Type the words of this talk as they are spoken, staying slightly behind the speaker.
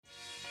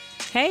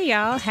Hey,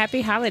 y'all.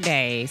 Happy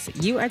holidays.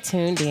 You are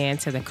tuned in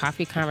to the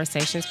Coffee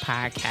Conversations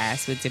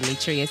podcast with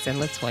Demetrius and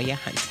Latoya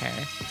Hunter.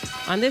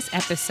 On this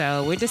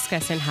episode, we're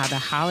discussing how the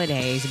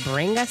holidays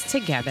bring us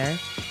together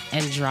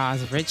and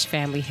draws rich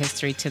family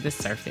history to the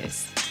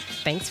surface.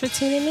 Thanks for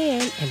tuning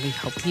in, and we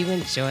hope you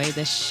enjoy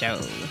the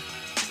show.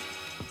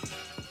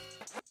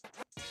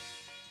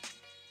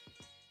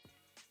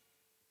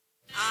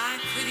 I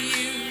could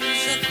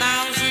use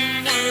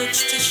 1,000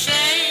 words to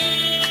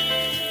say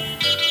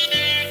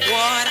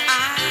what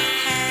I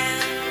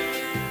have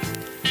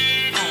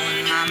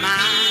on my mind.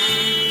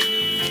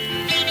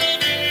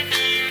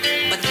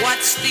 But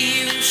what's the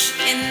use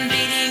in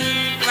beating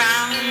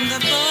round the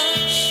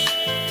bush,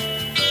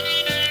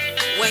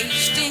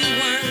 wasting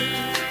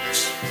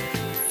words,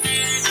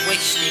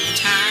 wasting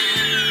time?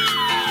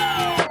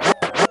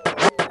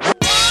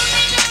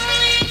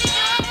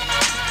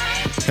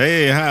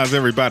 Hey, how's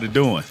everybody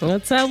doing?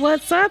 What's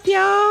up,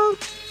 y'all?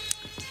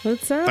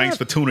 What's up? Thanks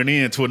for tuning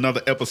in to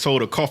another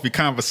episode of Coffee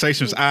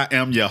Conversations. I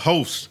am your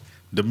host,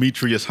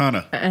 Demetrius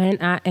Hunter. And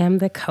I am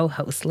the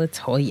co-host,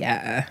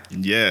 Latoya.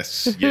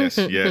 Yes.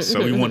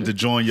 So we wanted to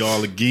join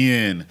y'all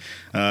again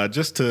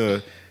just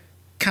to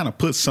kind of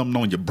put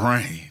something on your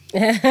brain.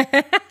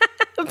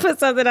 Put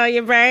something on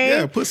your brain?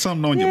 Yeah, put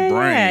something on your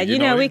brain. Yeah, you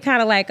know we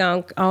kind of like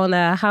on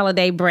a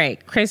holiday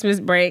break,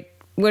 Christmas break.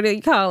 What do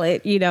you call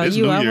it? You know, it's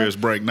New Year's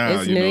break now.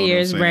 It's New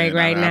Year's break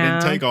right now.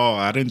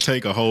 I didn't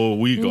take a whole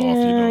week off. You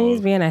Yeah, know,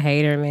 he's being a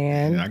hater,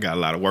 man. I got a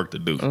lot of work to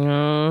do.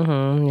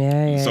 Mm-hmm.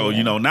 Yeah. So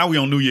you know, now we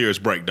on New Year's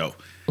break though.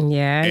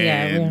 Yeah.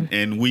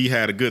 And we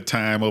had a good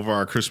time over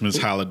our Christmas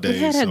holidays. We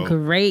had a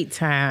great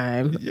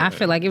time. Yeah. I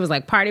feel like it was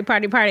like party.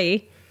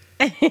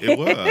 It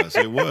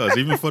was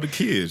even for the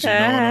kids. You know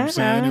what I'm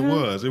saying? It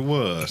was.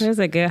 It was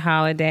a good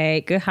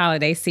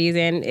holiday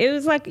season. It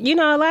was like, you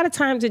know, a lot of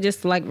times to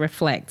just like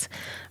reflect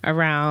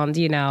around,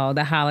 you know,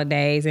 the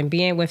holidays and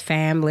being with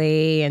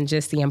family and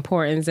just the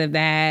importance of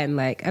that. And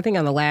like, I think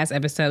on the last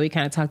episode, we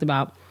kind of talked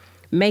about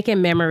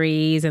making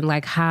memories and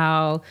like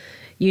how,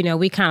 you know,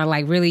 we kind of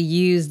like really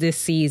use this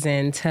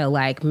season to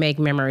like make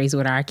memories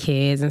with our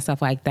kids and stuff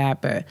like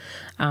that. But,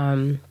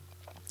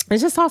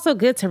 it's just also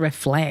good to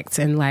reflect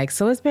and like,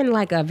 so it's been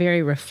like a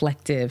very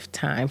reflective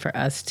time for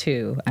us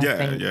too. I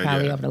think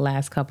probably over the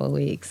last couple of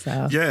weeks. So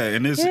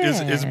and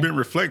it's been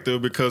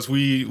reflective because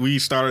we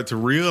started to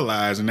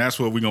realize, and that's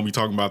what we're gonna be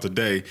talking about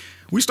today.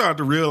 We started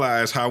to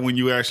realize how when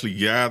you actually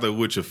gather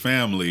with your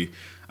family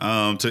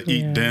to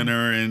eat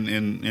dinner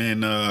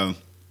and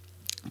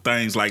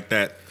things like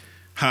that,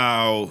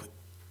 how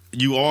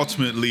you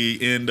ultimately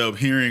end up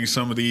hearing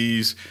some of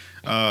these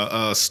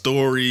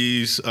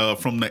stories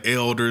from the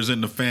elders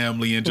in the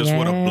family and just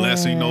what a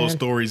blessing those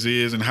stories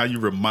is and how you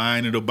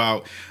reminded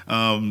about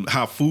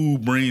how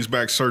food brings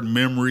back certain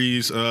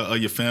memories of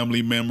your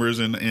family members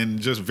and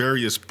just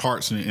various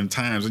parts and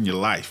times in your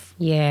life.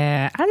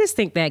 Yeah, I just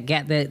think that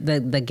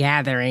the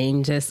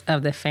gathering just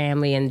of the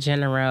family in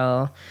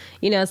general,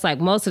 you know, it's like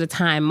most of the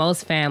time,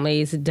 most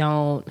families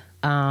don't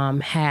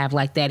have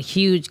like that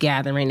huge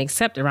gathering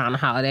except around the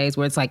holidays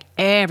where it's like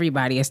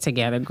everybody is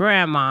together,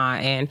 grandma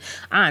and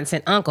aunts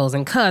and uncles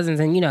and cousins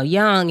and, you know,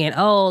 young and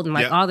old and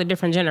like all the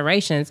different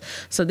generations.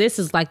 So this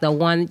is like the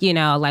one, you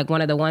know, like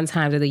one of the one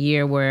times of the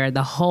year where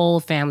the whole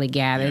family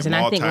gathers. And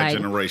I think like,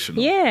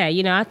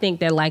 you know, I think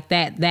that like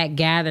that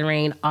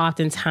gathering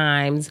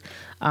oftentimes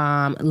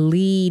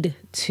leads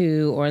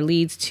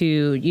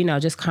to, you know,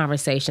 just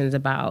conversations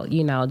about,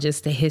 you know,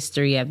 just the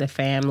history of the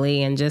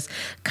family and just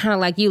kind of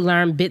like you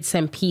learn bits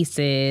and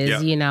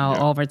pieces, you know,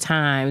 over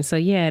time. So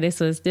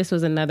this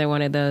was another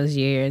one of those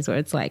years where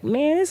it's like,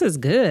 man, this is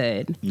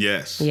good.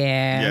 Yes.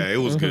 Yeah. It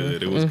was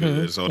good. It was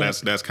good. So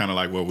that's kind of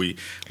like where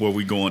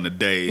we going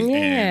today. Yeah.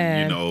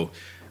 And, you know,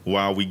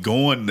 while we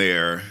going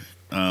there,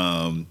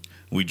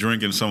 we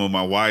drinking some of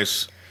my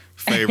wife's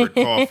favorite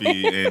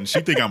coffee, and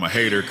she think I'm a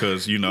hater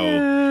because, you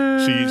know,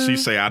 she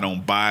say I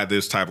don't buy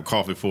this type of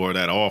coffee for her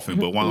that often,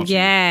 but why don't you?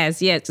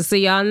 Yes. So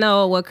y'all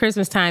know what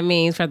Christmas time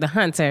means for the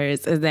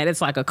Hunters is that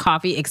it's like a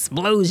coffee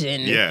explosion.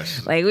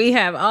 Yes. Like we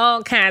have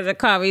all kinds of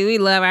coffee. We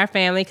love our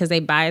family because they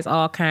buy us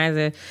all kinds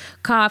of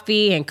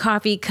coffee and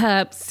coffee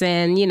cups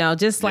and, you know,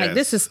 just like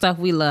this is stuff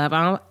we love.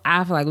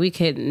 I feel like we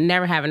could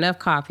never have enough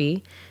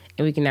coffee.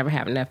 And we can never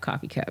have enough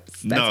coffee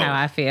cups. That's how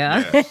I feel.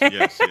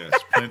 Yes.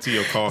 Plenty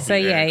of coffee.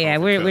 So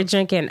we're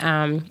drinking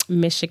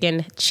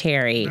Michigan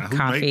cherry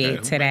coffee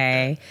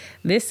today.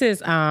 This is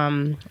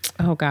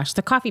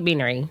the Coffee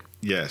Beanery.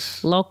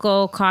 Yes.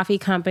 Local coffee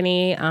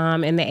company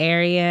in the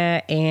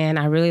area, and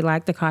I really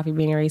like the Coffee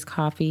Beanery's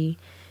coffee.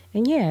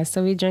 And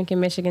so we're drinking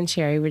Michigan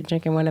cherry. We're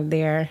drinking one of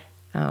their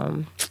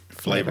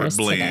flavored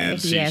blend.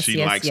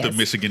 She likes the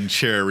Michigan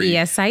cherry.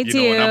 Yes, I do.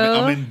 Know,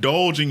 and I'm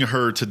indulging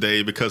her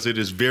today because it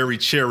is very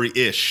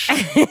cherry-ish.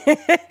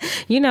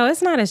 You know,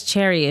 it's not as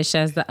cherry-ish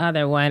as the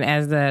other one,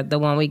 as the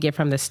one we get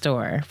from the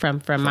store, from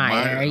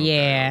Meyer.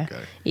 Okay.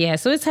 Yeah,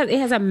 so it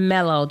has a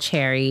mellow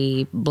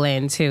cherry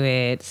blend to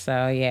it.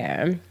 So,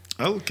 yeah.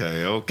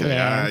 Okay.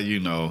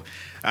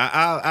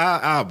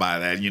 I'll buy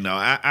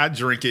that. I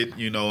drink it.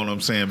 You know what I'm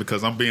saying?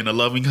 Because I'm being a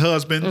loving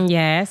husband.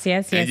 Yes.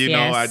 And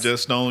I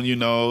just don't.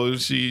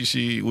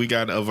 We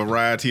got a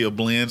variety of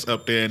blends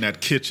up there in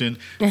that kitchen.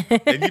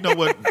 And you know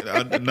what?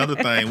 Another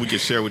thing we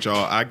could share with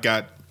y'all. I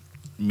got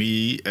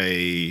me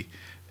a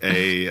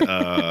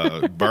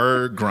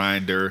bird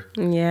grinder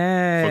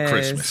for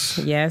Christmas.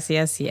 Yes.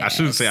 I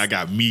shouldn't say I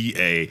got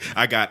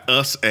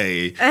us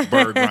a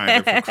bird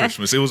grinder for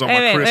Christmas. It was on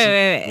my Christmas.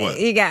 Wait. What?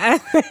 You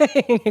got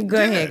go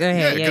ahead.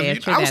 Yeah,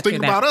 I was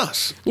thinking about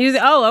us.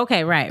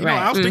 Okay, right.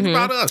 I was thinking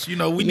about us. We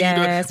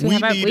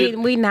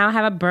we now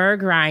have a bird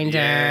grinder.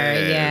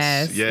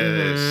 Yes.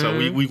 So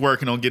we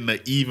working on getting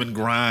an even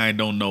grind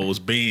on those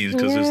beans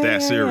because it's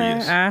that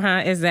serious.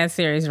 It's that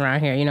serious around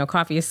here.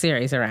 Coffee is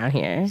serious around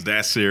here. It's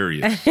that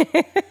serious.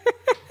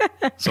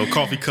 So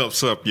coffee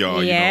cups up,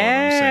 y'all. You know what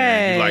I'm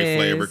saying? You like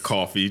flavored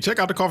coffee. Check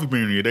out the Coffee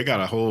Beanery. They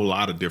got a whole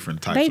lot of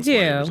different types of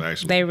flavors,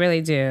 actually. They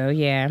really do.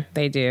 Yeah,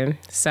 they do.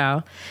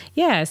 So,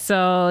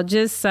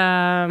 just,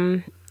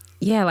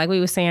 like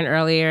we were saying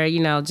earlier,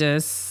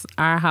 just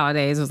our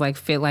holidays was like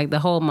the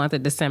whole month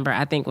of December,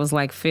 I think, was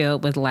like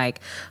filled with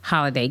like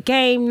holiday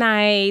game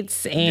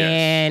nights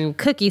and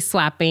cookie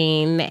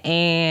swapping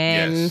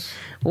and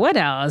what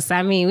else?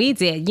 I mean, we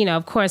did,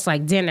 of course,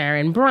 like dinner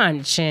and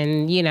brunch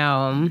and,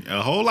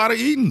 a whole lot of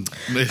eating.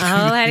 A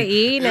whole lot of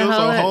eating. There's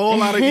a whole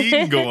lot of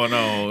eating going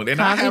on. And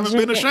I haven't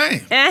been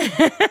ashamed.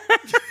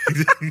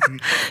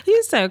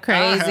 You're so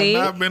crazy.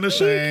 I have not been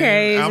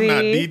ashamed. I'm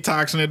not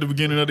detoxing at the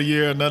beginning of the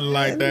year or nothing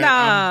like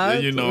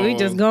that. No, we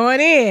just going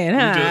in,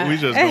 huh? We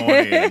just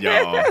going in,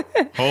 y'all.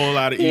 Whole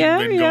lot of eating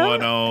been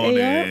going on.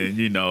 Yeah.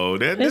 And,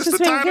 that's the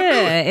time to do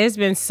it. It's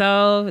been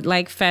so,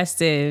 like,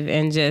 festive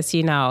and just,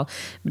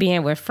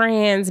 being with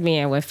friends,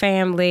 being with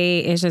family.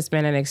 It's just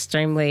been an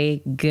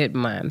extremely good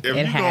month. If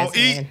you're going to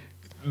eat,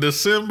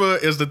 December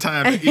is the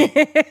time to eat.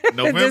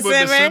 November,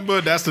 December,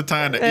 that's the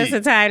time to eat. That's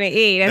the time to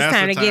eat. That's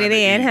time to get it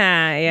in, huh?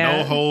 Yeah.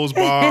 No holds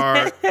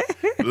barred.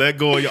 Let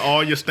go of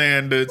all your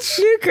standards.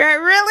 You cry,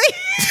 really?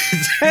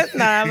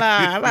 No,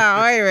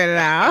 wait a minute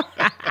now.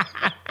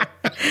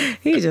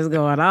 He's just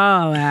going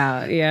all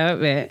out.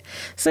 But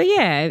so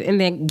and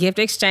then gift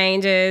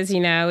exchanges, we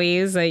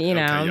use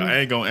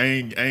Okay, y'all, I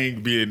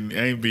ain't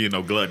being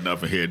no glutton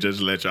up in here. Just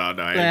to let y'all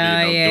know, I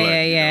ain't being no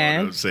glutton. You know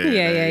what I'm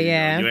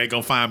saying? You ain't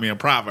gonna find me in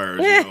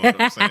Proverbs. You know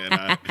what I'm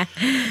saying?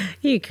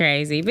 You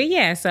crazy,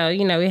 but so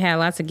we had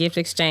lots of gift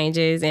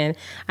exchanges, and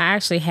I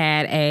actually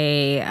had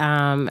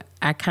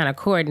I kind of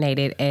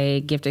coordinated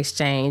a gift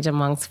exchange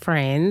amongst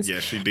friends.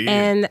 Yes, you did.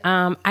 And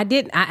I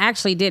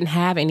actually didn't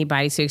have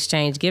anybody to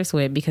exchange gifts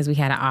with because we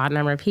had an odd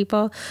number of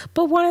people.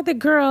 But one of the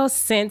girls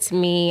sent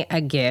me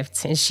a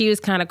gift, and she was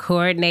kind of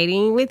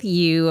coordinating with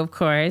you, of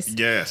course.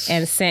 Yes.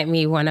 And sent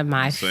me one of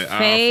my favorite. Our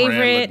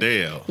friend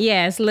Liddell.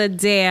 Yes,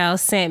 Liddell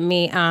sent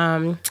me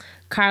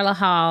Carla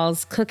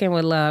Hall's Cooking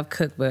with Love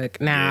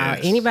cookbook. Now,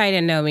 anybody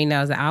that know me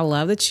knows that I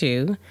love to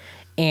chew.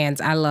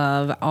 And I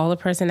love all the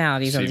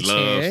personalities on the chew. She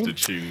loves to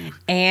chew.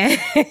 And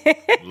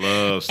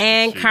loves to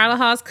and chew. Carla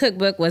Hall's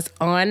cookbook was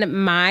on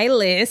my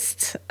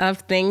list of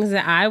things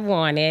that I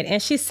wanted.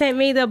 And she sent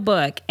me the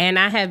book. And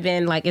I have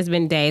been, it's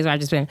been days where I've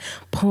just been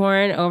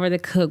poring over the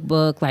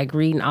cookbook,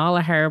 reading all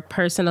of her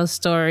personal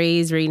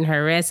stories, reading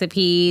her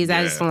recipes.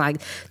 I just been,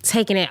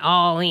 taking it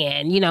all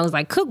in. It's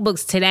like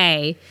cookbooks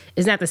today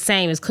is not the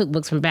same as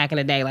cookbooks from back in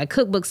the day.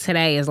 Cookbooks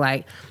today is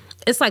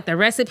it's like the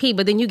recipe,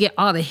 but then you get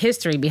all the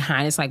history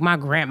behind it. It's like my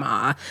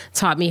grandma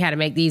taught me how to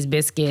make these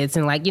biscuits.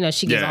 And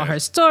she gives all her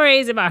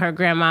stories about her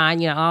grandma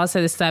and, all this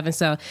other stuff. And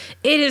so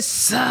it is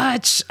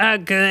such a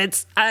good,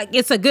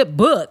 it's a good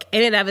book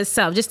in and of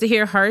itself, just to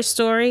hear her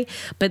story.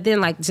 But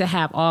then to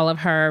have all of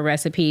her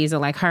recipes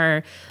and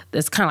her,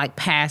 that's kind of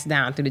passed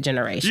down through the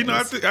generations.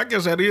 I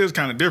guess that is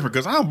kind of different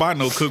because I don't buy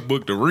no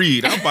cookbook to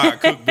read. I buy a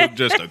cookbook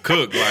just to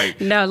cook.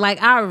 No,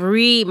 I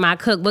read my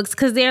cookbooks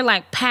because they're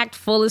packed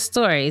full of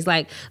stories.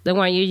 The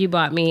one you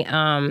bought me,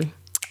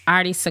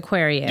 Artie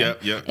Sequeria.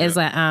 Is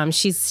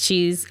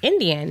she's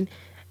Indian.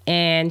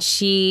 And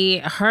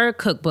her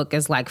cookbook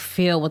is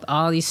filled with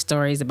all these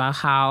stories about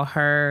how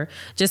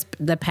just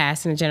the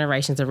past and the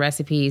generations, the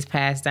recipes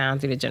passed down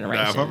through the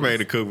generations. Now, if I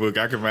made a cookbook,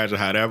 I can imagine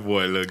how that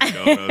boy looked. You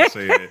know what I'm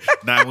saying?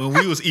 Now, when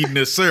we was eating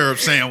this syrup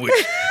sandwich,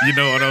 you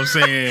know what I'm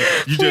saying?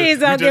 Please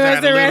don't give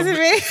us the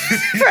recipe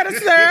for the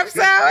syrup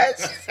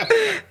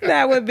sandwich.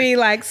 That would be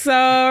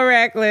so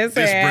reckless.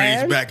 This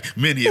brings back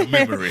many a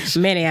memories.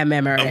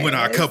 Of when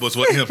our cupboards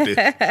were empty.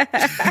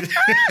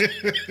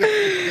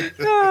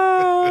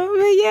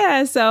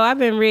 So I've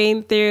been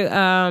reading through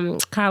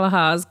Carla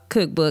Hall's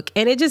cookbook,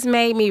 and it just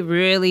made me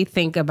really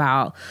think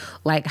about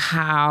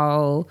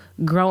how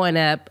growing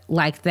up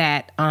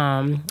that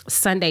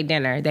Sunday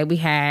dinner that we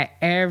had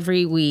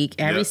every week,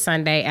 every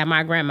Sunday at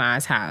my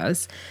grandma's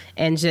house.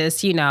 And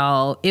just,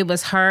 it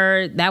was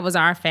that was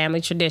our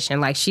family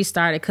tradition. She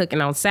started cooking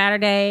on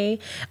Saturday.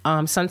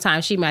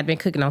 Sometimes she might have been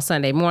cooking on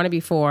Sunday morning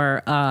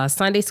before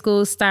Sunday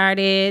school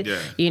started,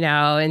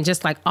 and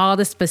just all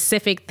the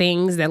specific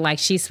things that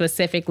she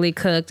specifically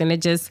cooked cooked, and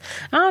it just,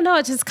 I don't know,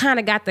 it just kind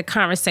of got the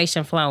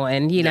conversation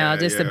flowing, you know,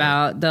 just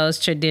about those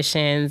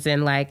traditions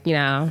and like, you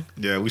know.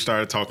 Yeah, we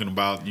started talking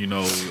about, you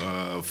know,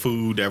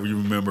 food that we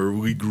remember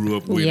we grew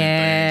up with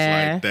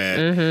and things like that.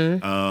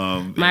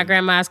 Mm-hmm. My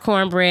grandma's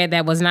cornbread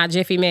that was not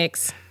Jiffy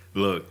Mix.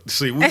 Look,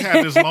 see, we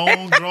had this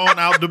long,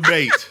 drawn-out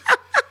debate.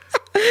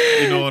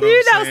 You know what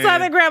I'm saying?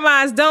 Southern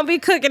grandmas don't be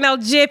cooking no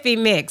Jiffy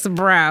Mix,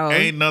 bro.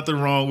 Ain't nothing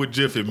wrong with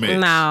Jiffy Mix.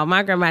 No,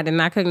 my grandma did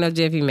not cook no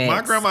Jiffy Mix.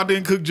 My grandma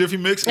didn't cook Jiffy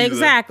Mix either.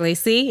 Exactly,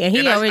 see? And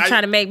he over here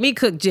trying to make me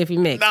cook Jiffy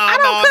Mix. I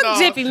don't cook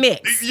Jiffy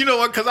Mix. You know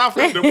what? Because I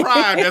felt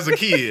deprived as a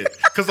kid.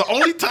 Because the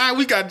only time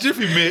we got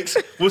Jiffy Mix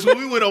was when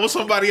we went over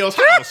somebody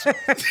else's house.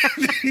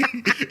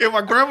 And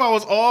my grandma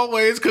was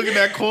always cooking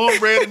that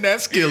cornbread in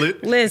that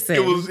skillet. Listen,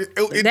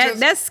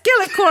 that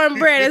skillet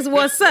cornbread is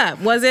what's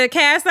up. Was it a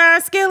cast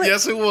iron skillet?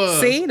 Yes, it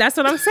was. See, that's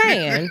what I'm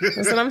saying.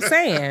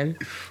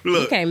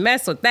 Look, you can't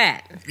mess with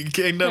that. You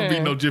can't never be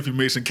no Jiffy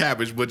Mix and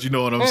cabbage, but you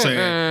know what I'm saying.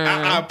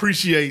 I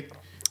appreciate,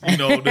 you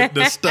know,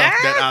 the stuff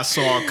that I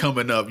saw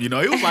coming up. You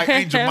know, it was like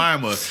Aunt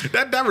Jemima.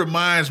 That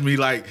reminds me,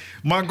 like,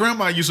 my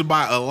grandma used to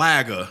buy a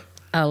lager.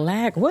 A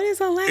lag? What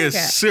is a lager?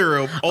 It's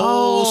syrup,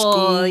 old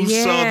school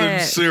Southern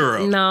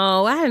syrup.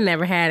 No, I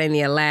never had any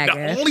Alaga.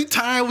 The only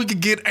time we could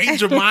get Aunt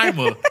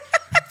Jemima.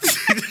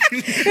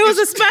 It was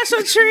a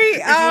special treat.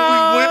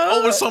 When we went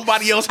over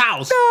somebody else's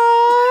house.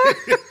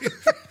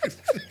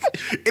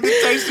 And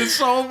it tasted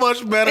so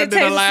much better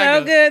than a lager. It tasted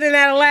so good in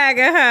that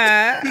lager,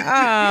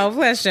 huh? Oh,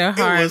 bless your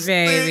heart,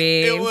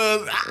 baby. It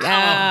was.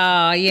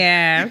 Oh,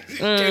 yeah.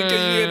 Can you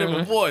hear it in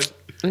my voice?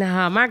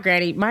 No, my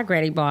granny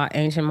bought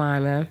Aunt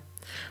Jemima.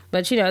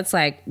 But you know, it's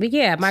like, but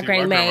yeah, my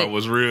granny made. My grandma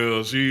was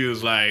real. She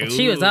was like,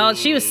 she was old.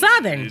 She was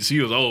Southern.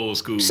 She was old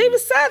school. She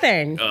was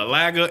Southern.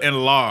 Lager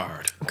and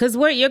lard. Because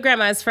where your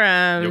grandma's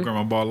from? Your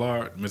grandma bought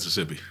lard,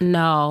 Mississippi.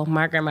 No,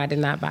 my grandma did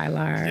not buy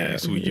lard.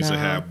 Yes, we used to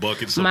have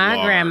buckets of lard.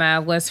 My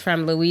grandma was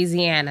from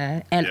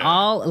Louisiana, and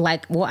all I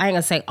ain't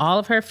gonna say all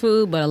of her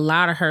food, but a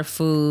lot of her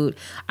food,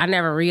 I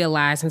never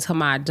realized until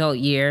my adult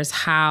years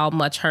how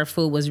much her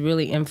food was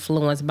really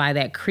influenced by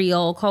that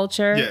Creole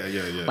culture.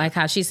 Yeah. Like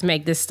how she used to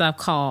make this stuff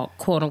called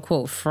quote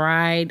unquote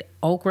fried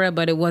okra,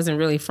 but it wasn't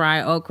really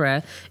fried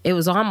okra. It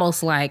was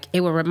almost like,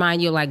 it would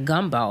remind you of like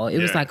gumbo. It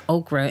was like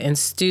okra and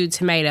stewed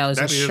tomatoes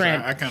and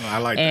shrimp. I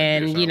like that.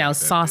 And, you know,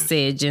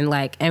 sausage and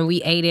like, and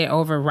we ate it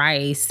over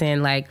rice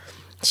and like,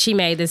 she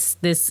made this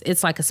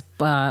it's like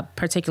a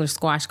particular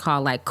squash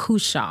called like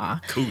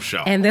kusha.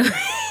 And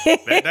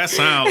that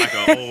sounds like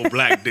an old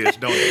black dish,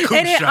 don't it? Kusha.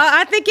 And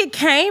I think it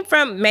came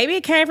from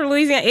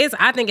Louisiana.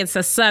 I think it's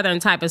a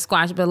southern type of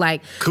squash, but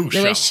like kusha.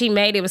 The way she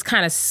made it was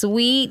kind of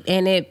sweet,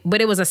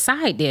 but it was a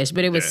side dish,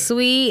 but it was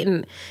sweet,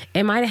 and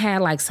it might have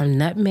had like some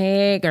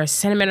nutmeg or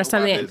cinnamon or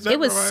something. It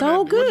was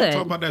so good. You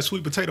talking about that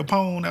sweet potato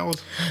pone? That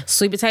was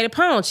sweet potato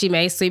pone. She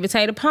made sweet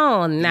potato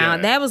pone. Now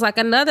that was like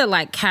another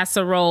like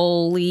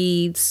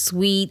casserole-y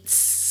sweet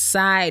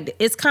side.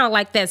 It's kind of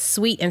like that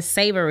sweet and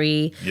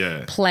savory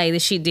play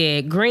that she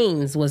did.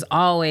 Greens was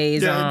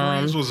always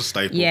greens was a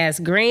staple. Yes,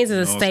 greens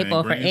is a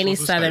staple for any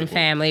Southern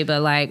family,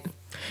 but like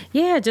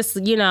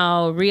just, you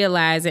know,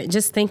 realizing,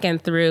 just thinking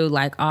through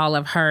like all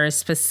of her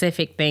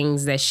specific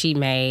things that she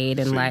made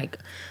and like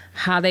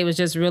how they was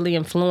just really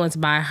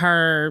influenced by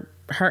her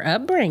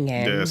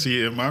upbringing. Yeah,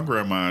 see, and my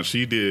grandma,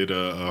 she did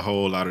a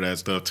whole lot of that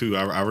stuff too.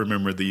 I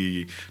remember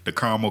the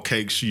caramel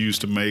cakes she used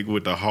to make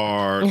with the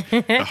hard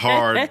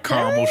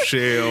caramel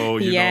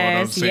shell. You know what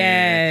I'm saying?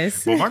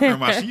 Yes. Well, my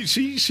grandma,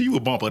 she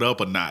would bump it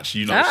up a notch.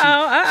 You know, she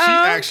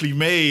actually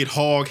made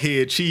hog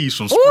head cheese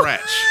from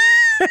scratch.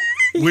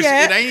 Which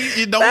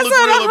it don't look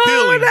real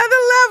appealing. Another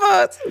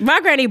level. My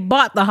granny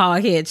bought the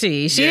hog head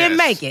cheese. She didn't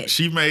make it.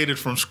 She made it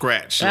from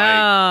scratch.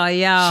 Like,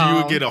 she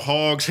would get a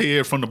hog's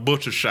head from the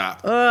butcher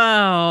shop.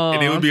 Oh.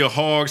 And it would be a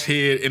hog's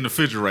head in the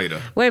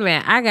refrigerator. Wait a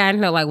minute. I gotta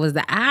know, like, was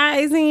the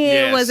eyes in?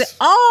 Yes. Was it?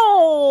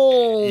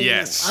 Oh.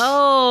 Yes.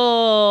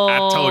 Oh. I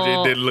told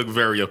you it didn't look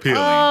very appealing.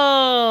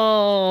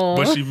 Oh.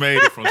 But she made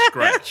it from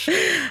scratch.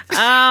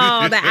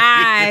 Oh, the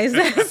eyes.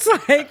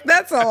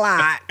 That's a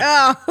lot.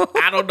 Oh.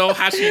 I don't know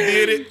how she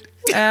did it.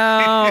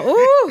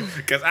 Oh, ooh.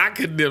 Because I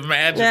couldn't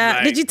imagine.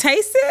 Like, did you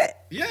taste it?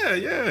 Yeah.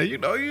 You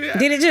know,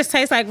 Did it just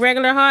taste like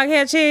regular hog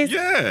head cheese?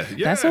 Yeah.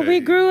 That's what we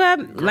grew up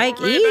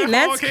eating.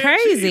 That's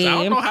crazy. Cheese.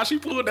 I don't know how she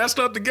pulled that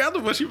stuff together,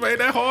 but she made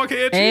that hog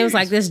head cheese. And it was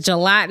like this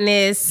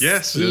gelatinous.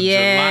 Yes,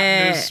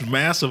 gelatinous,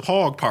 massive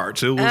hog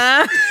parts. It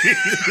was.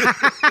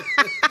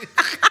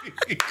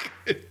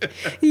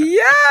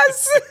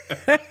 Yes.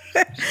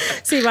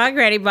 See, my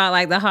granny bought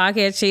like the hog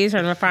head cheese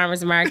from the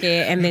farmer's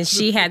market, and then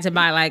she had to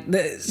buy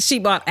she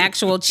bought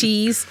actual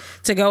cheese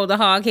to go with the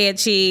hog head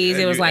cheese.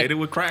 Yeah, it was like ate it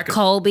with crackers.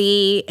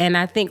 Colby, and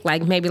I think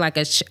like maybe like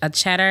a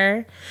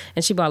cheddar,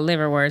 and she bought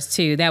liverwurst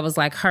too. That was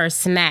like her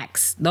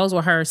snacks. Those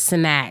were her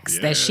snacks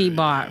that she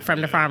bought from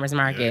the farmer's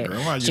market.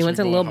 She went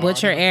to the little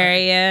butcher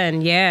area,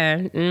 and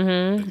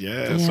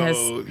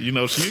so you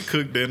know, she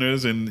cooked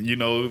dinners, and you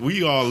know,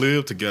 we all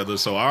lived together,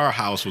 so our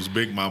house was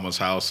Big Mama's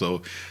house,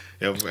 so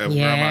If Yeah,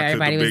 grandma cooked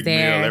everybody a was big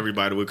there. meal,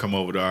 everybody would come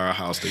over to our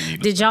house to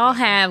eat. Did y'all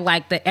have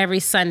like the every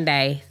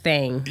Sunday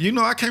thing? You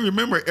know, I can't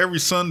remember every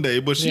Sunday,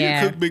 but she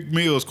Yeah. cooked big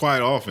meals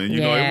quite often.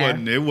 You know, Yeah.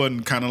 it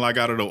wasn't kind of like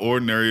out of the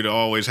ordinary to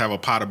always have a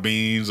pot of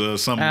beans or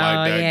something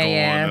like that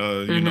yeah,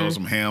 going. yeah. You know,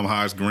 some ham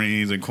hocks,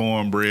 greens, and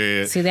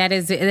cornbread. See, that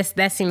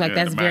seemed like Yeah,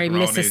 that's the very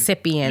macaroni.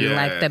 Mississippian, Yeah.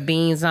 like the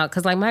beans.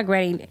 Because like my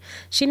granny,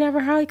 she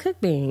never hardly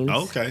cooked beans.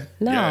 Okay.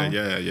 No.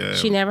 Yeah.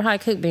 She never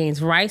hardly cooked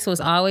beans. Rice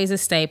was always a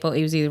staple.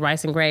 It was either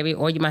rice and gravy,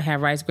 or you might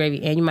have rice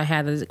gravy, and you might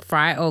have the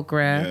fried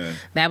okra. Yeah.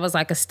 That was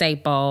like a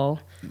staple.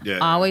 Yeah.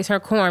 Always her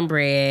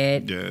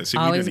cornbread. Yeah, see,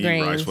 always we didn't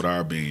greens. eat rice with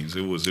our beans.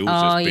 It was Oh,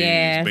 just beans,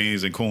 yeah.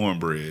 beans and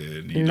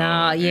cornbread. You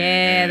No, know,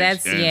 yeah, and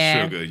that's- and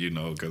yeah. sugar. You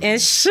know, because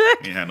And sugar.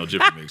 ain't had no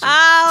Jiffy Mix.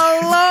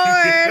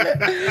 Oh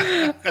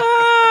Lord!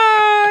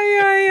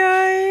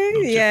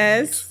 Oh, yeah.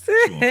 Yes.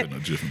 She won't put no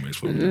Jiffy Mix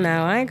for me.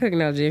 No, I ain't cooking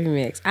no Jiffy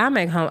Mix. I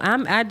make home.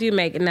 I do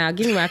make now.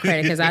 Give me my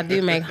credit because I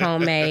do make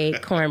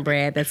homemade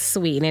cornbread that's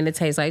sweet and it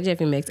tastes like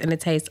Jiffy Mix and it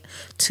tastes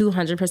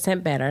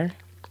 200% better.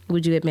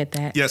 Would you admit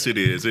that? Yes, it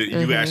is.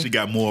 You actually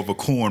got more of a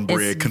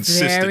cornbread It's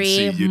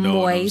consistency. very You know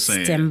moist what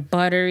I'm saying? and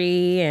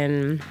buttery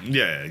and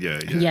Yeah.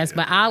 yes,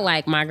 but I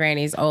like my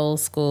granny's old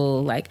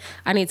school. Like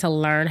I need to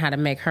learn how to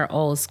make her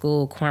old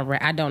school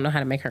cornbread. I don't know how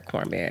to make her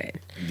cornbread.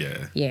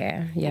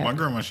 Yeah. Yeah. My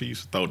grandma, she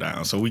used to throw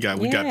down. So we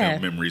got Yeah.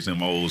 them memories,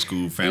 them old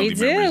school family We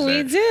do, memories.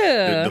 we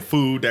that- do. The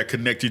food that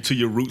connect you to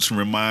your roots and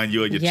remind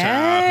you of your Yes,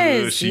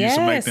 childhood. She used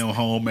to make yes. them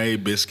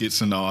homemade biscuits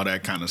and all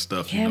that kind of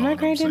stuff. Yeah, you know my what I'm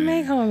granny didn't saying?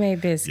 make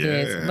homemade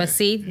biscuits. Yeah, But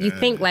see, you yeah.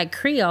 think like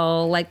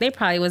Creole, like they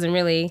probably wasn't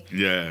really,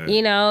 Yeah.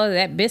 you know,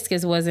 that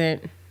biscuits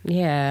wasn't,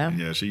 yeah.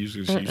 Yeah, she used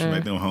to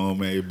make them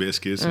homemade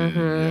biscuits, and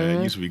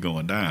it used to be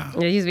going down.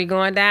 It used to be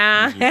going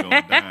down. She was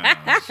going down.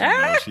 You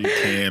know, she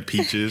canned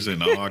peaches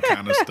and all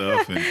kind of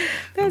stuff, and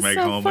That's make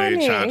so homemade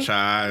funny.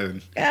 cha-cha. And, Oh, you know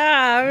what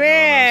I'm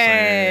man.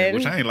 saying?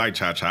 Which I ain't like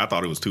cha-cha. I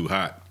thought it was too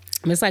hot.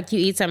 It's like you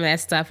eat some of that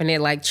stuff and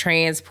it like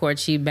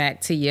transports you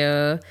back to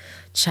your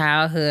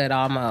childhood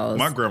almost.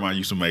 My grandma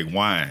used to make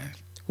wine.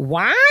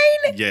 Wine?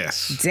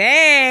 Yes.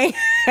 Dang.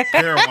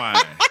 Pear wine.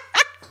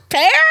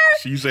 Pear?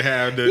 She used to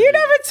have the You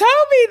never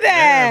told me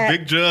that.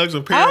 big jugs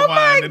of pear Oh wine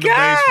my in the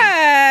gosh.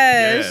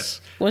 basement.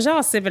 Yes. Was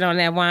y'all sipping on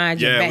that wine?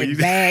 You Yeah, bad, we-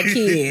 bad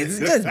kids.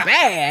 Just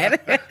bad.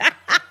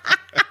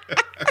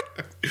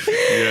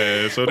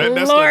 Yeah, so that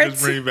stuff Lord.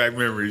 just brings back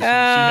memories. She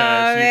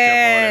man. kept all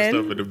that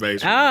stuff in the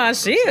basement. Oh,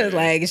 she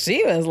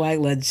was like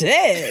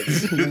legit,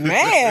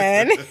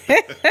 man.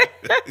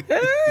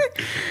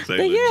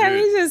 But yeah,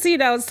 we just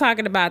was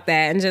talking about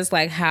that and just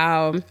like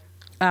how.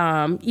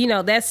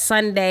 That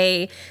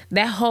Sunday,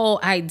 that whole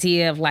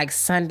idea of like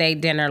Sunday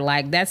dinner,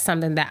 like that's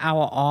something that I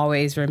will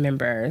always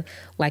remember.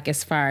 Like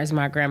as far as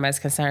my grandma's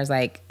concerned,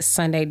 like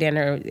Sunday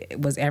dinner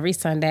was every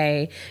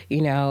Sunday,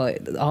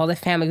 all the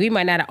family, we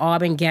might not have all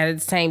been gathered at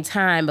the same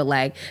time, but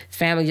like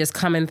family just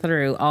coming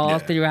through all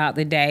throughout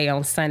the day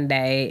on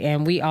Sunday.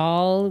 And we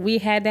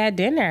had that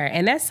dinner.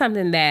 And that's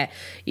something that,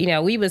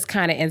 we was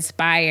kind of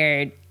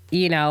inspired,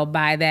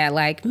 by that,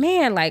 like,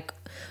 man, like,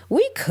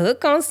 we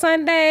cook on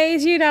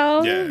Sundays,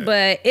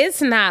 but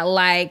it's not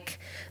like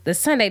the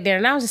Sunday dinner.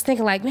 And I was just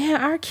thinking like, man,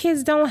 our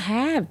kids don't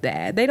have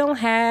that. They don't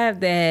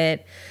have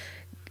that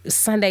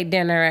Sunday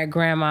dinner at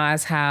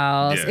grandma's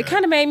house. Yeah. It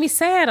kind of made me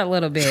sad a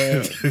little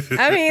bit.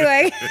 I mean,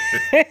 like,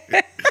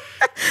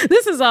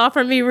 this is all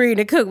from me reading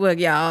the cookbook,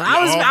 y'all.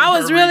 I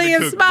was really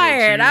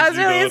inspired. I was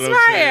really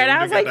inspired.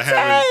 I was like,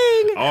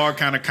 dang. All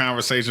kind of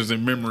conversations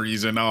and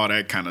memories and all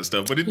that kind of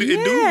stuff. But it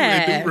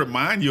do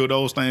remind you of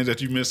those things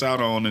that you miss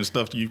out on and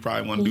stuff that you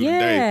probably want to do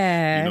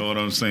today. You know what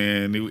I'm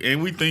saying?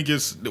 And we think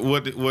it's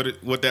what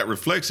that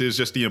reflects is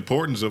just the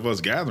importance of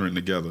us gathering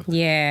together.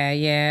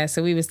 Yeah.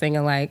 So we was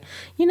thinking like,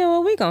 you know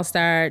what, we gonna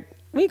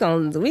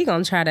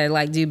try to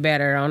like do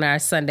better on our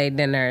Sunday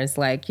dinners.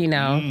 Like,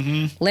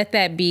 let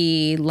that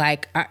be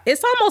like,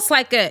 it's almost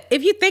like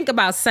if you think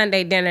about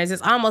Sunday dinners,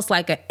 it's almost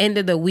like an end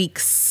of the week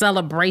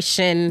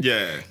celebration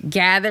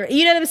gather.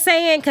 You know what I'm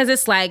saying? Because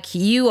it's like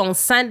you on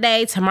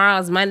Sunday,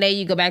 tomorrow's Monday,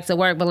 you go back to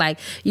work, but like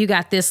you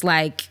got this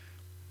like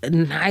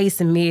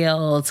nice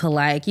meal to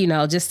like,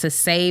 just to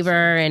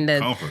savor and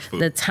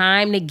the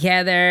time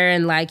together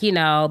and like,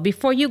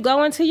 before you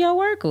go into your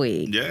work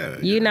week. So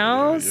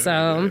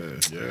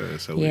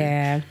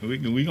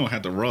we gonna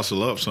have to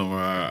rustle up some of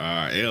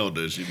our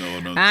elders, you know what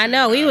I'm saying? I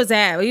know we was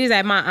at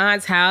my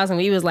aunt's house and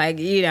we was like,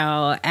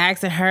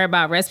 asking her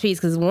about recipes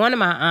because one of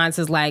my aunts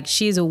is like,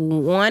 she's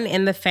one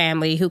in the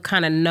family who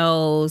kind of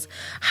knows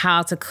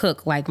how to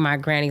cook like my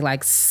granny,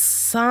 like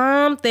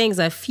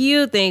a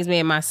few things me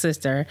and my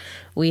sister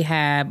we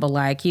had, but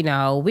like, we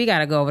got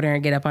to go over there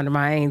and get up under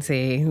my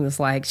auntie. It's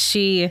like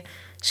she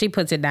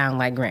puts it down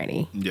like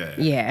granny. Yeah.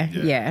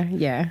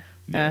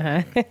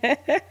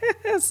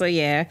 So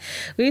yeah,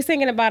 we was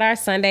thinking about our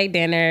Sunday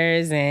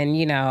dinners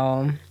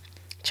and,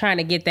 trying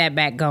to get that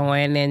back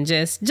going and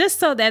just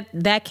so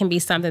that can be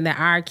something that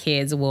our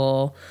kids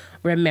will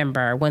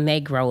remember when they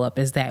grow up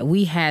is that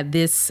we had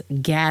this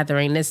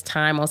gathering, this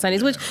time on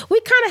Sundays, which we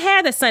kind of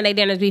had the Sunday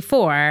dinners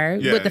before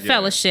with the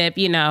fellowship,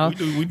 you know.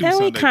 We do and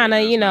we Sunday kind of,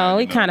 dinners you know, now,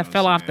 we you know kind what of I'm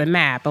fell off the saying?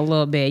 map a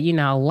little bit. You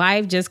know,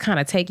 life just kind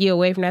of take you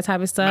away from that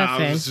type of stuff.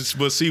 Nah,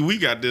 but see, we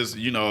got this,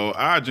 you know,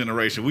 our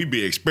generation, we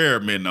be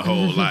experimenting a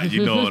whole lot,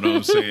 you know what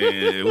I'm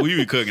saying? We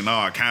be cooking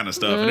all kind of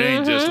stuff. It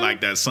ain't just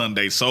like that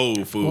Sunday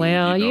soul food.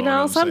 Well, you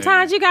know,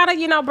 sometimes you gotta,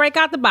 you know, break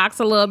out the box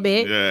a little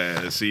bit.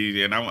 Yeah,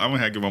 see, and I'm gonna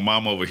have to get my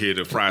mom over here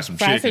to fry some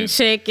Fry chicken.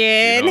 some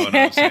chicken. You know what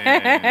I'm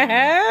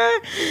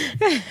saying?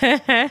 She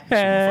won't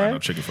fry no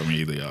chicken for me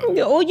either, y'all.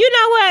 Well, you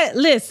know what?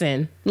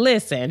 Listen.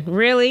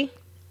 Really?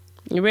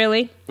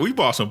 We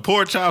bought some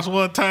pork chops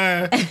one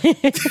time.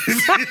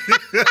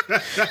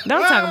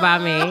 Don't talk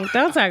about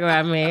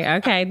me.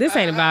 Okay, this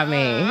ain't about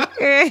me.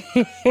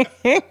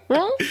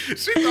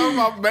 She talking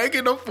about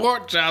making the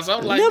pork chops.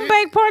 I'm like, Them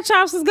baked pork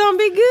chops is gonna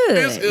be good.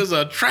 this is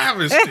a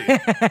travesty.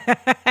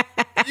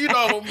 You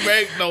don't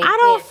make no. I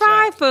don't pork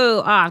fry chops.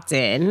 food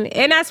often,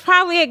 and that's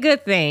probably a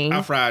good thing.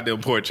 I fried them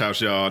pork chops,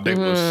 y'all. They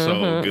were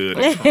so good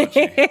and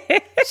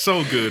crunchy.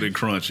 So good and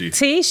crunchy.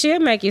 T, she'll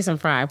make you some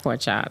fried pork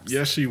chops.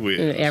 Yes, she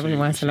will. Every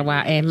once in a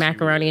while, and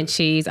macaroni and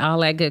cheese, all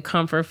that good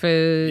comfort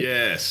food.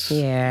 Yes.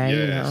 Yeah,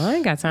 you know, I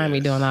ain't got time to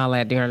be doing all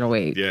that during the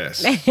week.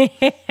 Yes.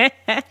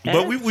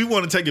 But we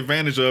want to take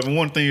advantage of, and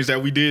one of the things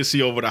that we did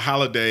see over the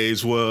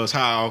holidays was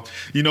how,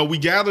 you know, we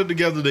gathered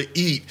together to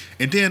eat,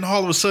 and then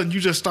all of a sudden you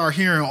just start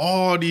hearing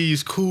all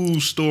these cool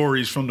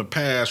stories from the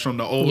past, from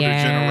the older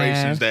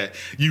generations that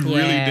you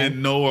really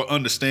didn't know or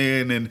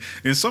understand, and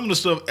some of the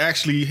stuff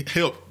actually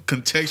helped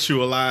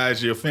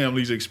contextualize your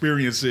family's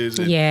experiences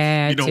and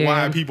you know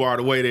why people are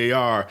the way they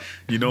are,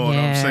 you know what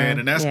I'm saying,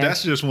 and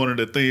that's just one of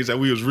the things that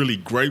we was really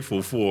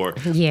grateful for,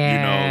 you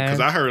know, because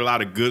I heard a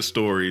lot of good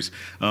stories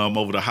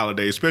over the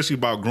holidays, especially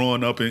about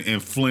growing up in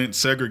Flint,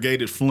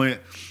 segregated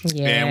Flint,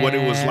 and what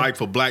it was like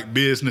for black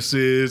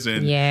businesses,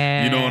 and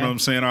you know what I'm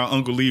saying, our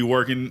Uncle Lee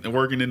working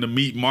in the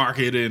meat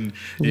market, and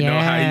you know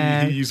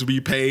how he used to be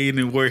paid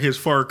and wear his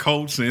fur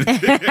coats and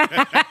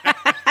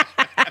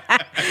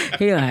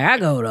He like, I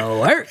go to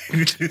work.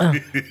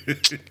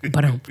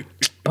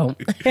 Boom.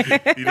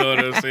 You know what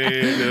I'm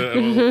saying?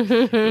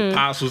 The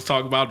Pops was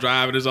talking about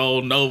driving his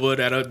old Nova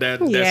that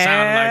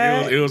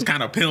sounded like it was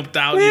kind of pimped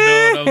out. You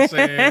know what I'm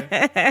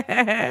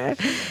saying?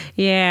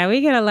 Yeah, we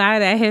get a lot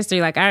of that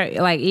history. Like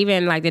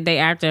even like the day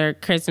after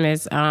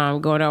Christmas,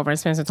 going over and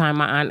spend some time with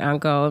my aunt,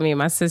 uncle, me and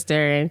my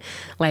sister, and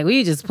like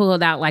we just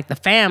pulled out like the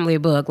family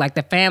book, like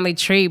the family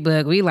tree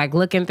book. We like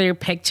looking through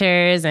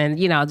pictures and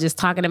you know just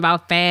talking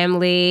about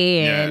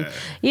family and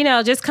you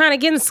know just kind of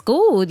getting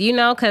schooled. You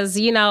know, because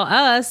you know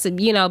us,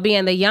 you know,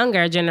 being the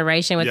younger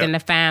generation within the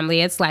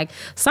family, it's like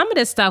some of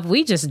this stuff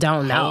we just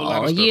don't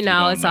know. You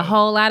know, it's a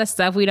whole lot of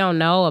stuff we don't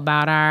know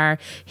about our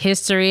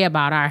history,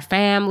 about our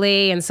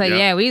family. And so,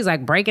 we was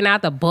like breaking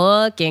out the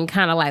book and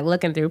kind of like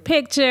looking through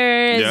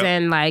pictures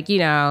and like, you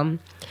know,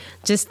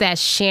 just that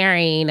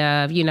sharing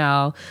of, you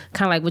know,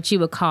 kind of like what you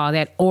would call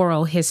that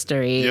oral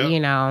history, you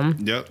know.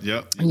 You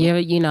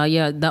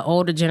know, the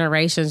older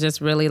generations just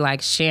really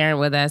like sharing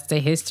with us the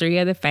history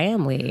of the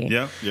family.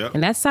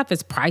 And that stuff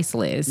is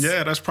priceless.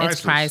 Yeah, that's priceless.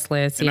 It's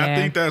priceless, and I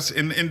think that's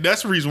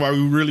the reason why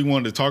we really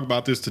wanted to talk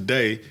about this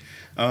today,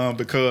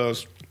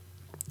 because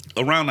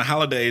around the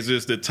holidays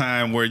is the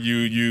time where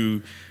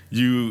you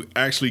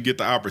actually get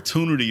the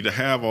opportunity to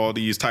have all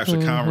these types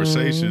of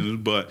conversations.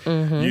 But,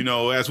 you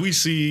know, as we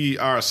see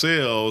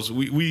ourselves,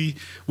 we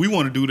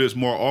want to do this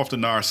more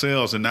often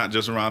ourselves and not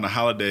just around the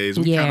holidays.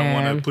 We kind of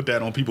want to put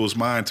that on people's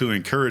mind to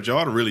encourage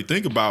y'all to really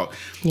think about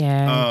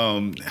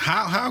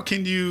how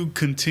can you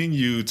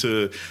continue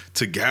to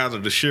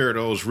gather to share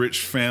those rich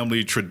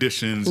family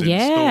traditions and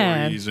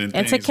stories and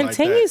things to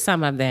continue like that.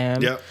 Some of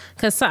them.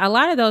 Because a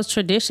lot of those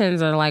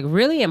traditions are like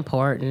really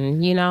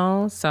important, you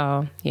know?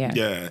 So,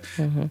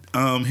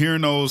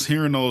 hearing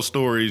those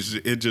stories,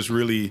 it just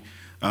really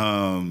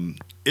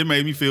it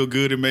made me feel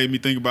good. It made me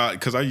think about,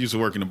 because I used to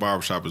work in the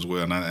barbershop as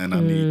well, and I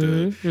need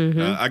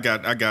to. I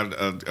got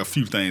a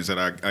few things that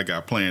I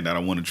got planned that I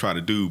want to try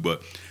to do,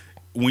 but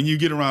when you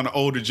get around the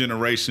older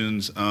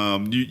generations,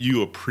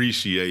 you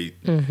appreciate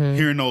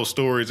hearing those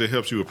stories. It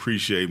helps you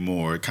appreciate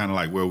more, kind of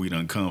like where we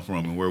done come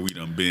from and where we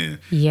done been.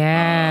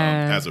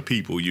 As a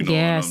people, you know what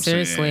I'm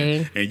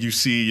saying? And you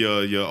see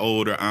your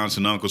older aunts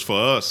and uncles. For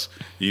us,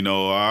 you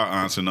know, our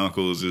aunts and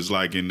uncles is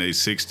like in their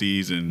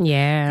 60s and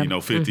you know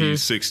 50s,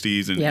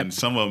 60s, and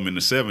some of them in the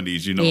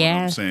 70s. You know what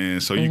I'm saying?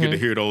 So you get to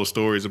hear those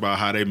stories about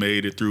how they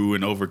made it through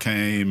and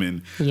overcame,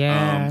 and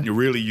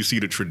really you see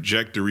the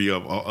trajectory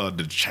of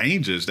the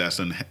changes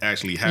that's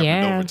actually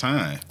happened over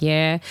time.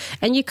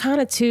 And you kind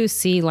of too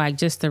see like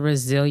just the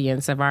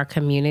resilience of our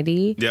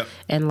community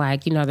and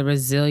like, you know, the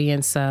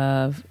resilience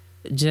of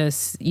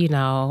just,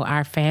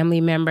 our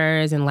family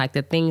members and like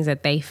the things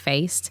that they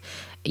faced,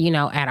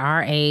 at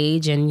our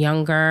age and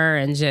younger,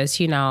 and just,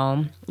 you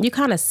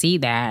kind of see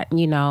that,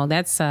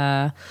 that's,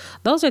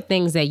 those are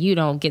things that you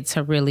don't get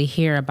to really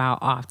hear about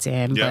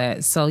often. Yeah.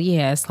 But so,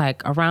 yeah, it's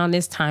like around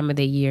this time of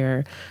the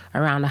year,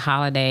 around the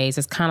holidays,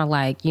 it's kind of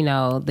like,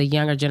 the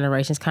younger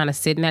generation's kind of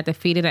sitting at the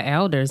feet of the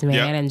elders, man.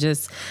 Yeah. And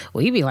just,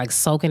 we be like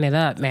soaking it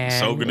up, man.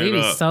 Soaking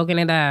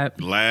it up.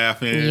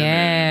 Laughing.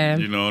 Yeah.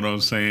 And, you know what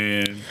I'm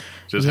saying?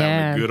 Just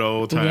having a good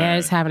old time. Yeah,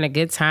 just having a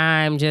good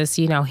time. Just,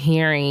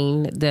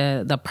 hearing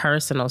the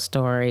personal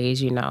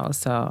stories,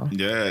 so.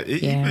 Yeah,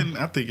 even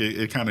I think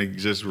it kind of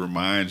just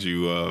reminds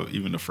you of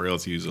even the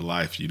frailties of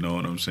life, you know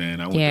what I'm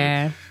saying? I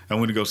went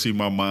to go see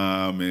my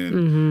mom,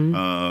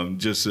 and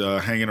just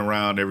hanging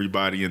around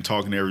everybody and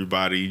talking to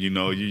everybody,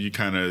 you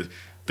kind of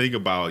think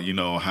about,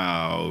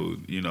 how,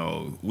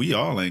 we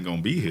all ain't going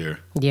to be here.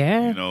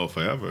 Yeah.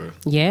 Forever.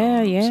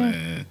 Yeah, you know what I'm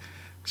saying?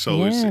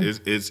 So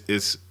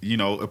it's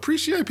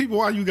appreciate people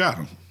while you got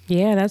them.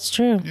 Yeah, that's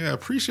true. Yeah,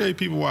 appreciate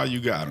people while you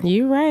got them.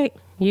 You're right.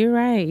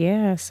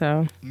 Yeah,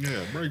 so.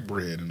 Yeah, break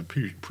bread and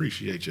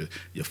appreciate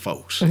your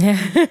folks.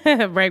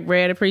 Break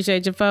bread,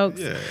 appreciate your folks.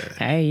 Yeah.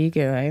 Hey, you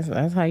can.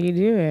 That's how you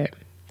do it.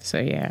 So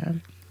yeah.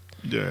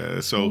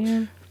 Yeah.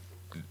 So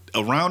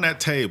around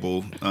that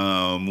table,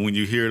 when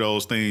you hear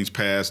those things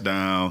passed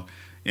down,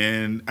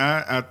 and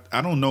I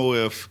don't know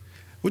if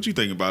what you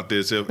think about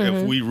this. If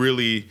we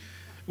really.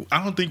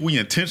 I don't think we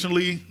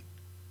intentionally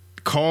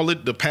call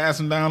it the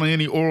passing down of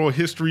any oral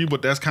history,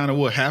 but that's kind of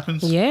what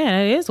happens. Yeah,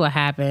 that is what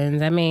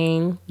happens. I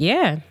mean,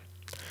 yeah.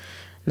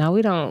 No,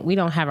 we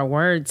don't have a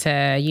word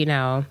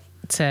to,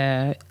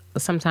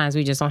 sometimes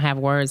we just don't have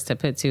words to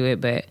put to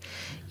it, but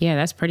yeah,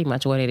 that's pretty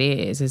much what it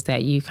is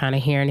that you kind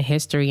of hear in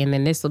history, and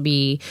then this will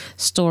be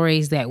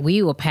stories that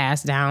we will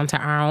pass down to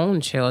our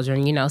own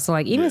children, so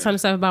like even some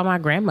stuff about my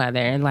grandmother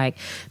and like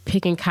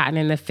picking cotton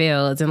in the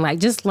fields and like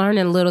just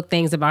learning little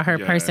things about her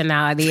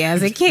personality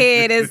as a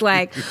kid is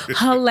like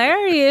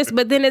hilarious.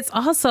 But then it's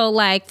also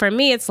like, for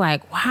me, it's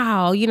like,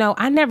 wow,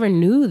 I never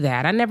knew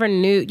that. I never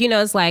knew,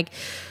 it's like,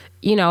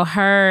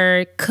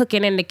 her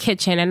cooking in the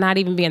kitchen and not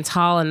even being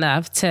tall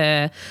enough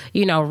to,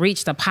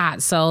 reach the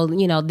pot. So,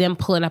 them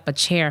pulling up a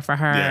chair for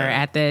her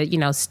at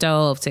the,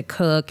 stove to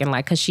cook, and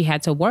like, cause she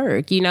had to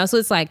work, so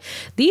it's like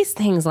these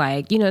things,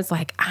 like, it's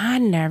like, I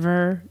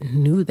never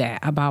knew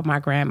that about my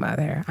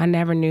grandmother. I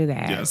never knew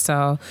that. Yeah.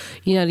 So,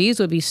 these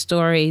would be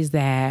stories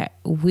that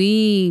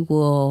we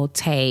will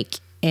take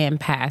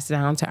and pass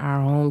down to our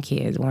own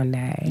kids one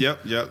day.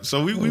 Yep.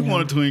 So we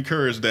wanted to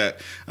encourage that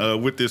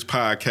with this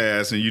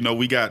podcast. And,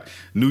 we got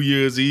New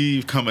Year's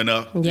Eve coming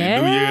up. Yeah.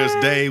 And New Year's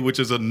Day, which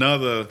is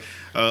another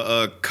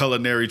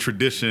culinary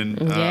tradition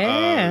in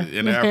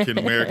the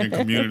African-American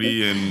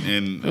community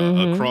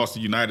and across the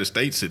United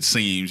States, it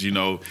seems,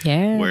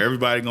 where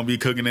everybody going to be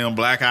cooking them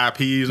black-eyed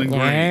peas and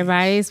greens.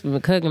 Everybody's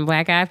cooking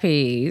black-eyed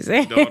peas.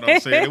 You know what I'm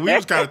saying? And we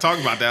was kind of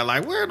talking about that,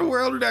 like, where in the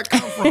world did that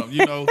come from,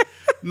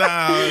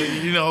 Now,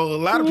 a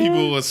lot of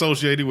people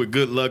associated with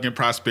good luck and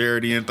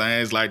prosperity and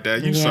things like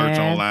that. You search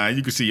online,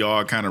 you can see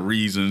all kind of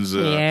reasons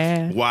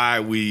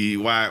why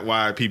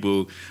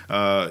people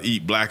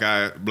eat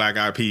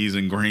black-eyed peas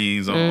and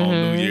greens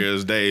on New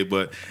Year's Day.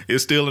 But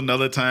it's still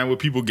another time where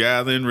people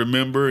gather and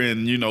remember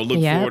and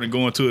look forward and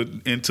go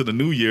into the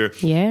new year.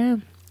 Yeah.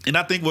 And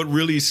I think what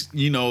really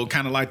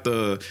kind of like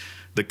the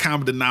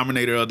common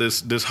denominator of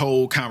this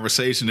whole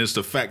conversation is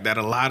the fact that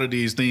a lot of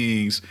these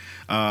things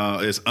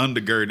is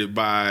undergirded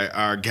by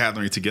our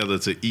gathering together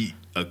to eat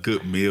a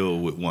good meal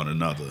with one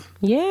another.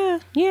 Yeah.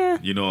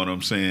 You know what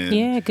I'm saying?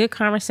 Yeah, good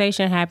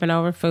conversation happen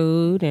over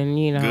food, and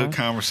good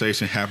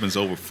conversation happens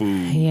over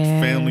food. Yeah.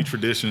 Family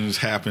traditions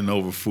happen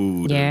over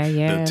food.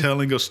 Yeah. The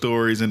telling of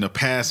stories and the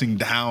passing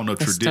down of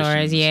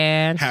traditions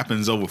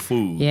happens over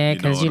food. Yeah,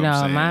 because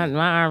my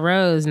Aunt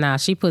Rose, now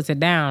she puts it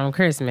down on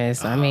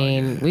Christmas. I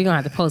mean, we're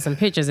gonna have to post some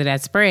pictures of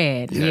that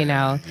spread,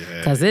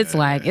 because it's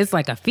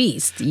like a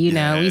feast.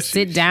 We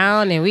sit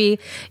down and we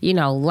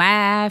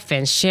laugh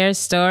and share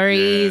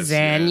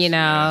stories. And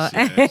Y'all,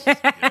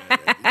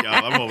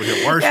 I'm over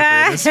here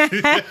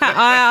worshiping.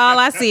 all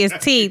I see is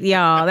teeth,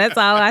 y'all. That's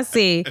all I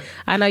see.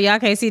 I know y'all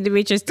can't see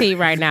Demetrius' teeth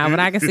right now,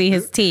 but I can see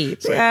his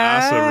teeth.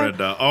 I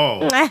surrender.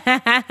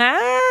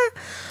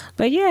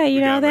 But yeah, we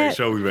that. Make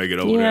sure we make it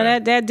over there.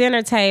 That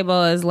dinner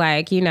table is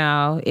like,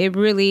 it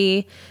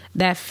really.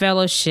 That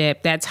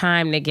fellowship, that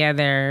time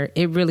together,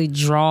 it really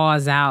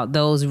draws out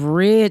those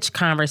rich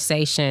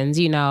conversations,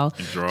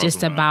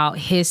 just about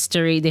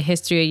history, the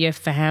history of your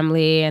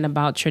family, and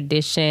about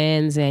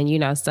traditions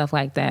and, stuff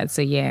like that.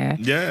 So,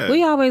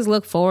 we always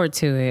look forward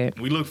to it.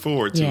 We look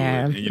forward to it.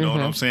 And you know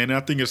what I'm saying?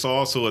 I think it's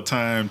also a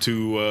time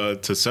to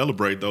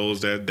celebrate those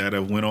that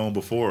have went on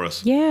before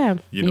us. Yeah.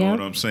 You know what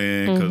I'm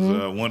saying?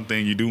 Because one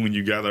thing you do when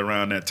you gather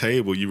around that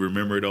table, you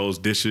remember those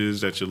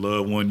dishes that your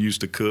loved one used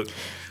to cook.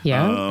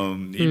 Yeah.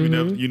 Even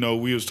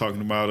if, we was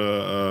talking about,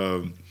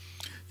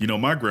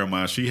 my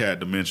grandma, she had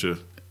dementia.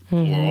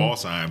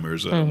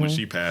 Alzheimer's when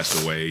she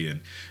passed away,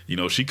 and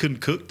she couldn't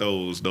cook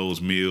those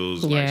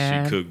meals like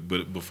she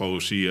cooked before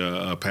she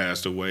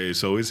passed away.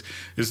 So it's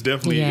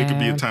definitely it can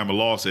be a time of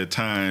loss at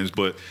times,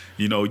 but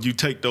you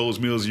take those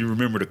meals, you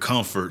remember the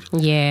comfort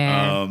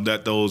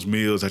that those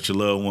meals that your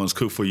loved ones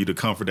cook for you, the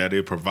comfort that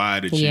it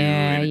provided you,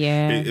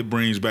 and it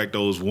brings back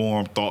those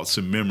warm thoughts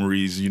and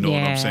memories. What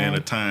I'm saying?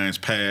 At times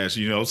past,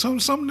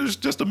 something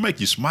just to make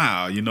you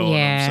smile. You know what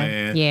I'm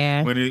saying?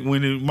 Yeah. When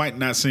it might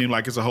not seem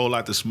like it's a whole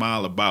lot to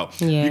smile about.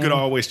 You could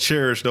always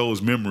cherish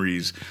those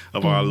memories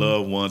of our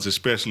loved ones,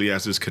 especially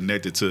as it's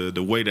connected to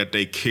the way that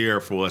they care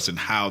for us and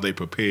how they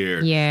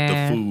prepare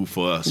the food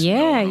for us.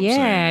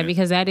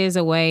 Because that is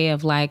a way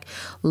of like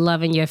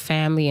loving your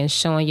family and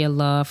showing your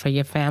love for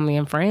your family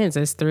and friends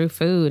is through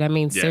food. I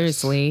mean,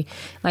 seriously,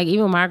 like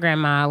even my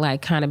grandma,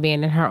 like kind of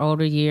being in her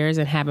older years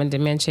and having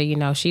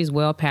dementia, she's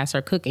well past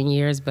her cooking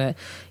years, but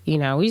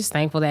we just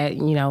thankful that,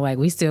 like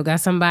we still got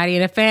somebody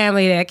in the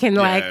family that can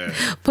like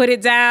put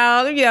it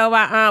down.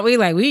 My aunt,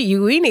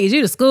 we need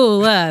you to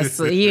school us.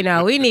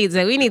 we need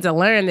to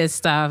learn this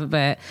stuff.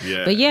 But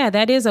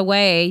that is a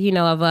way,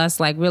 of us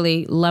like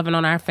really loving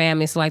on our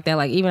family. So like that,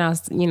 like even I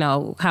was,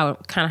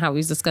 how we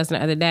was discussing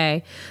the other day,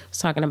 I was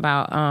talking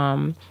about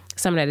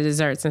some of the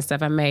desserts and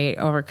stuff I made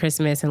over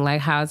Christmas, and like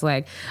how it's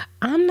like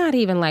I'm not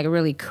even like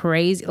really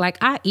crazy. Like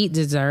I eat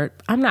dessert.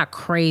 I'm not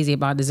crazy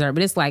about dessert,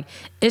 but it's like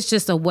it's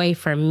just a way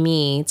for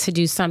me to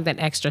do something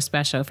extra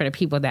special for the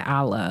people that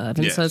I love.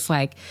 And so it's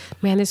like,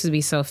 man, this would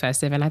be so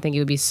festive, and I think it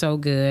would be so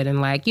good, and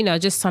like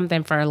just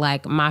something for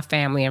like my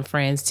family and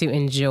friends to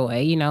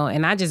enjoy.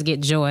 And I just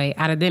get joy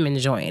out of them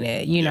enjoying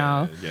it.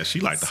 Yeah, she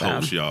like the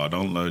host, y'all.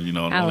 Don't let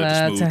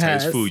the smooth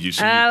taste food you.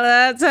 I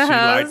love to host. She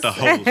like the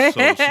host,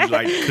 so she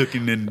like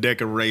cooking and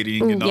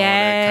decorating and all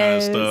that kind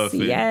of stuff.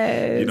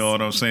 And, you know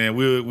what I'm saying?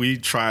 We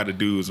try to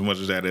do as much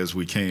of that as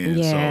we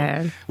can.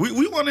 So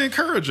we want to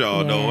encourage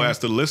y'all though, as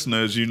the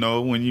listeners,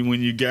 when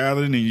you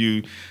gather and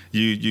you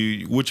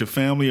with your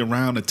family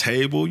around the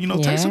table,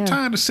 take some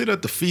time to sit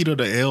at the feet of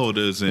the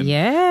elders and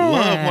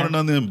love one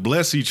another and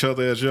bless each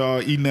other as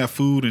y'all eating that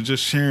food and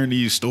just sharing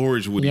these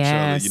stories with each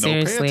other.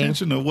 Pay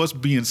attention to what's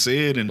being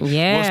said and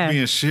what's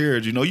being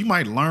shared. You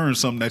might learn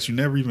something that you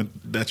never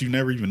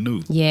even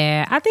knew.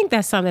 Yeah, I think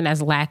that's something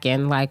that's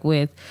lacking, like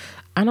with,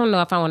 I don't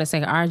know if I want to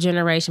say our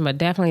generation, but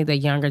definitely the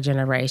younger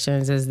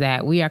generations, is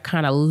that we are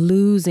kind of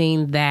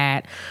losing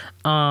that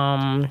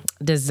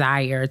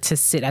desire to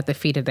sit at the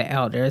feet of the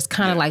elders,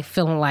 kind of like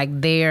feeling like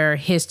their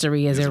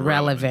history is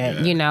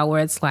irrelevant,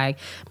 where it's like,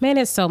 man,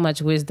 there's so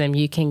much wisdom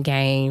you can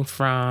gain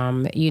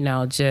from,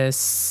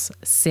 just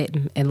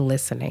sitting and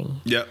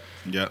listening.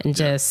 And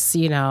just,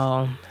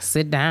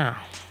 sit down.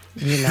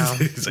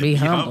 Be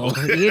humble.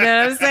 You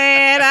know what I'm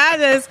saying?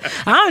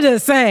 I'm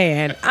just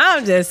saying.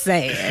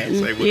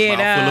 Say with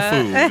mouth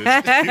full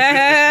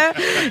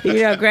of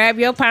food. Grab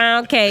your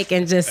pound cake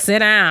and just sit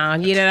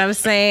down. You know what I'm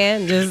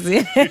saying? Just we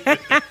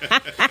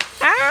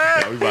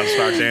about to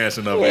start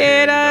dancing up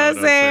here. You know what I'm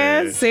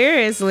saying?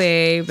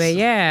 Seriously. But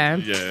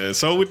yeah.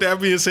 So with that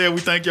being said,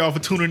 we thank y'all for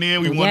tuning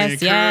in. We want to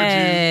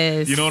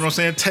encourage you. You know what I'm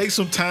saying? Take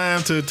some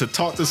time to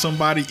talk to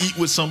somebody, eat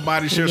with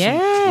somebody, share some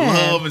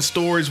love and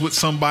stories with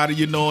somebody.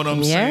 You know what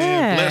I'm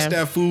saying? Bless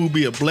that food,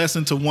 be a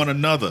blessing to one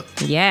another.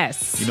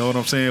 Yes. You know what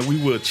I'm saying?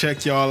 We will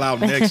check y'all out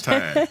next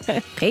time.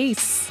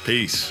 Peace.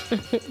 Peace.